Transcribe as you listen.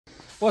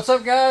What's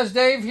up, guys?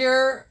 Dave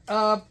here.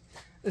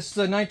 This is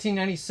a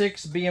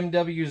 1996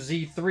 BMW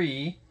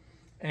Z3,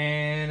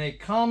 and a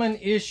common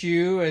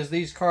issue as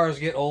these cars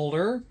get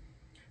older,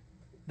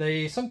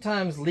 they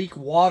sometimes leak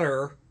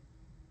water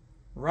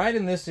right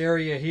in this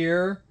area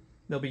here.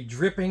 They'll be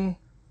dripping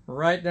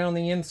right down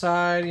the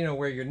inside, you know,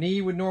 where your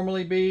knee would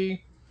normally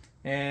be.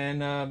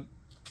 And a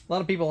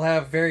lot of people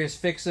have various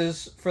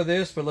fixes for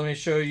this, but let me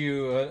show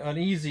you an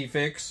easy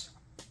fix.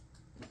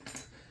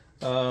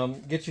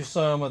 Get you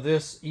some of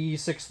this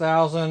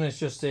E6000. It's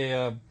just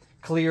a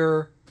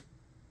clear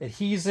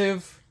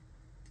adhesive,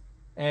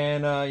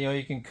 and you know,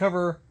 you can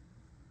cover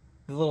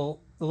the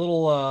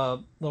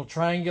little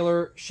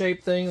triangular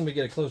shape thing. Let me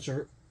get a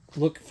closer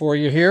look for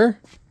you here.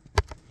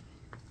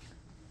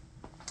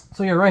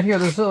 So yeah, right here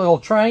there's a little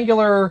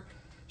triangular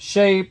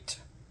shaped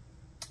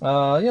you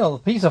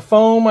know, piece of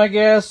foam, I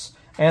guess,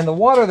 and the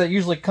water that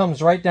usually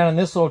comes right down in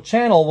this little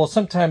channel will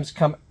sometimes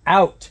come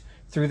out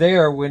through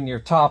there when your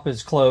top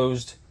is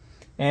closed,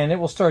 and it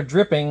will start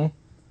dripping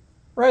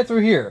right through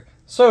here.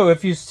 So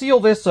if you seal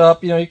this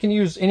up, you know, you can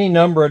use any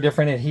number of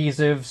different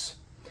adhesives,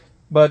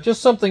 but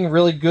just something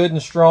really good and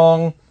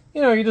strong,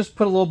 you know, you just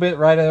put a little bit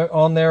right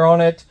on there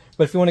on it.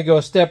 But if you want to go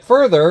a step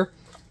further,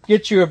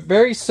 get you a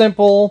very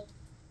simple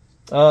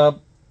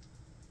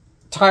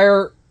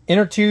tire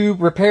inner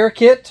tube repair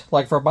kit,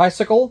 like for a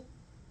bicycle.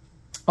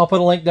 I'll put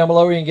a link down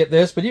below where you can get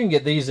this, but you can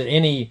get these at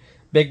any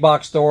big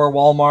box store,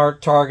 Walmart,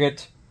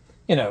 Target,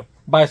 you know,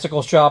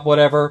 bicycle shop,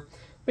 whatever.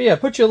 But yeah,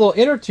 put you a little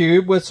inner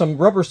tube with some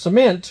rubber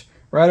cement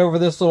right over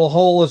this little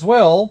hole as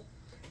well.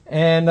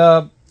 And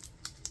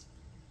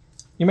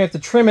you may have to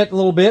trim it a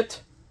little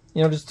bit,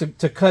 you know, just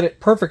to cut it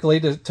perfectly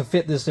to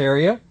fit this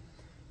area.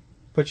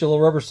 Put your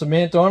little rubber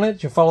cement on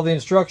it. You follow the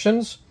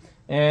instructions,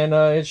 and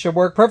it should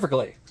work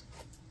perfectly.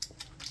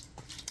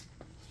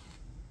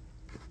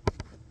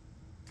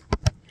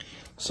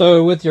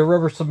 So with your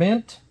rubber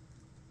cement,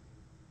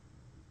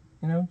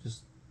 you know,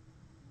 just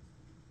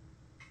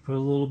put a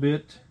little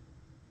bit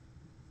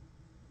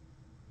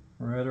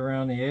right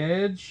around the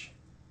edge.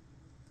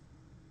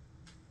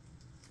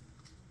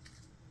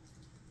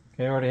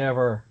 Okay, I already have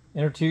our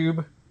inner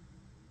tube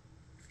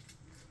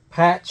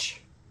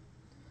patch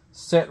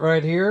set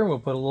right here. We'll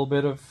put a little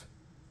bit of,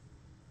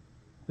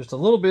 just a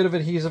little bit of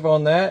adhesive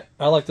on that.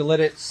 I like to let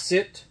it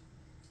sit,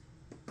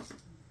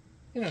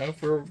 you know,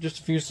 for just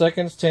a few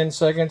seconds, 10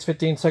 seconds,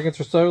 15 seconds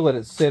or so. Let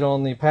it sit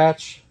on the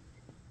patch.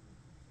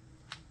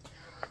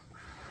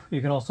 You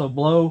can also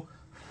blow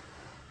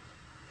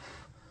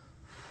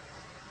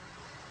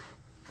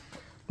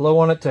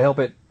on it to help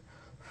it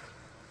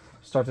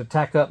start to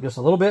tack up just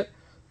a little bit.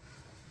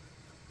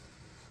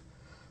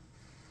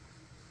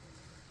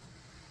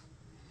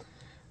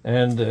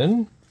 And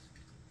then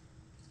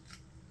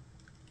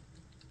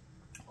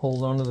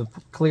hold on to the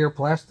clear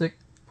plastic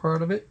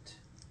part of it.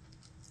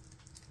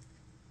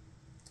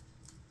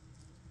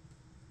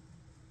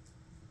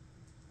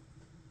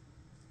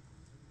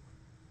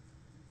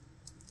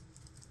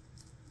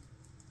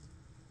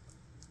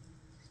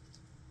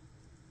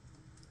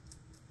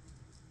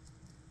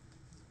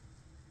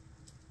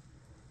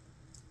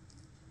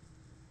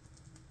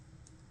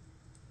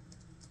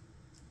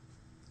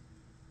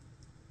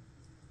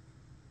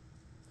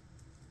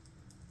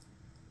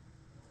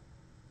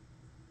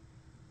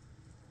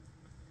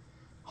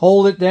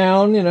 Hold it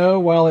down, you know,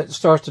 while it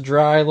starts to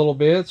dry a little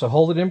bit, so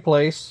hold it in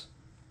place.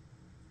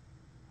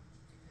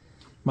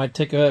 Might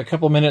take a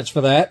couple minutes for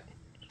that.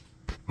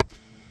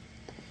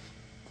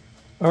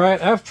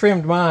 Alright, I've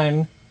trimmed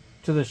mine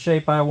to the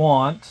shape I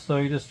want, so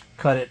you just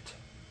cut it.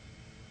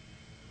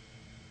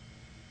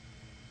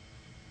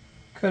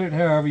 Cut it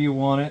however you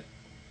want it.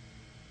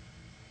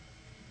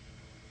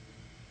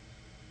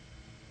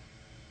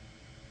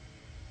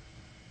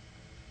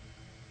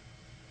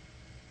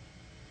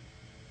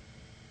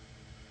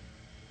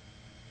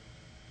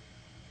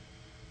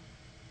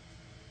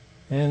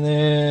 And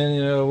then,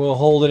 you know, we'll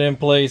hold it in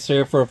place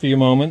here for a few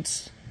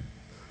moments.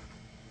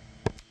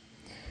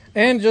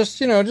 And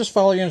just, you know, just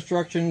follow your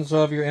instructions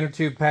of your inner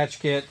tube patch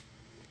kit.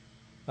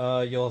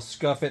 You'll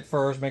scuff it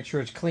first, make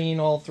sure it's clean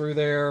all through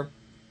there.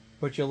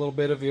 Put you a little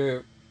bit of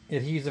your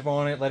adhesive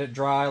on it, let it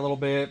dry a little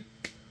bit.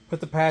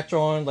 Put the patch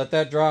on, let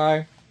that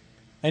dry,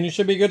 and you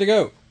should be good to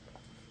go.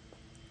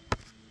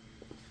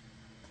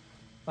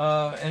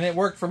 And it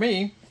worked for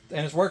me,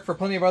 and it's worked for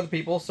plenty of other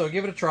people, so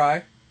give it a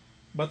try.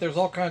 But there's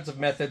all kinds of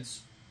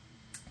methods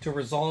to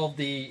resolve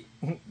the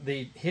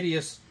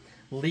hideous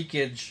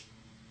leakage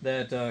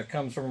that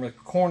comes from the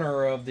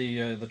corner of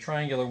the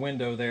triangular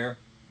window there.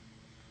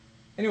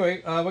 Anyway,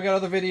 we got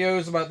other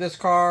videos about this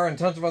car and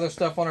tons of other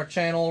stuff on our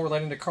channel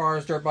relating to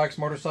cars, dirt bikes,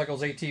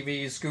 motorcycles,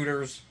 ATVs,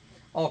 scooters,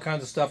 all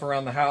kinds of stuff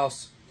around the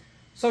house.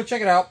 So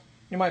check it out.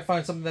 You might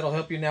find something that'll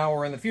help you now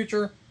or in the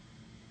future.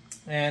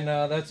 And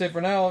that's it for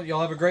now.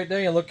 Y'all have a great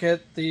day, and look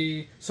at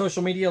the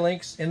social media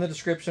links in the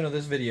description of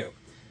this video.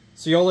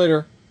 See y'all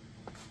later.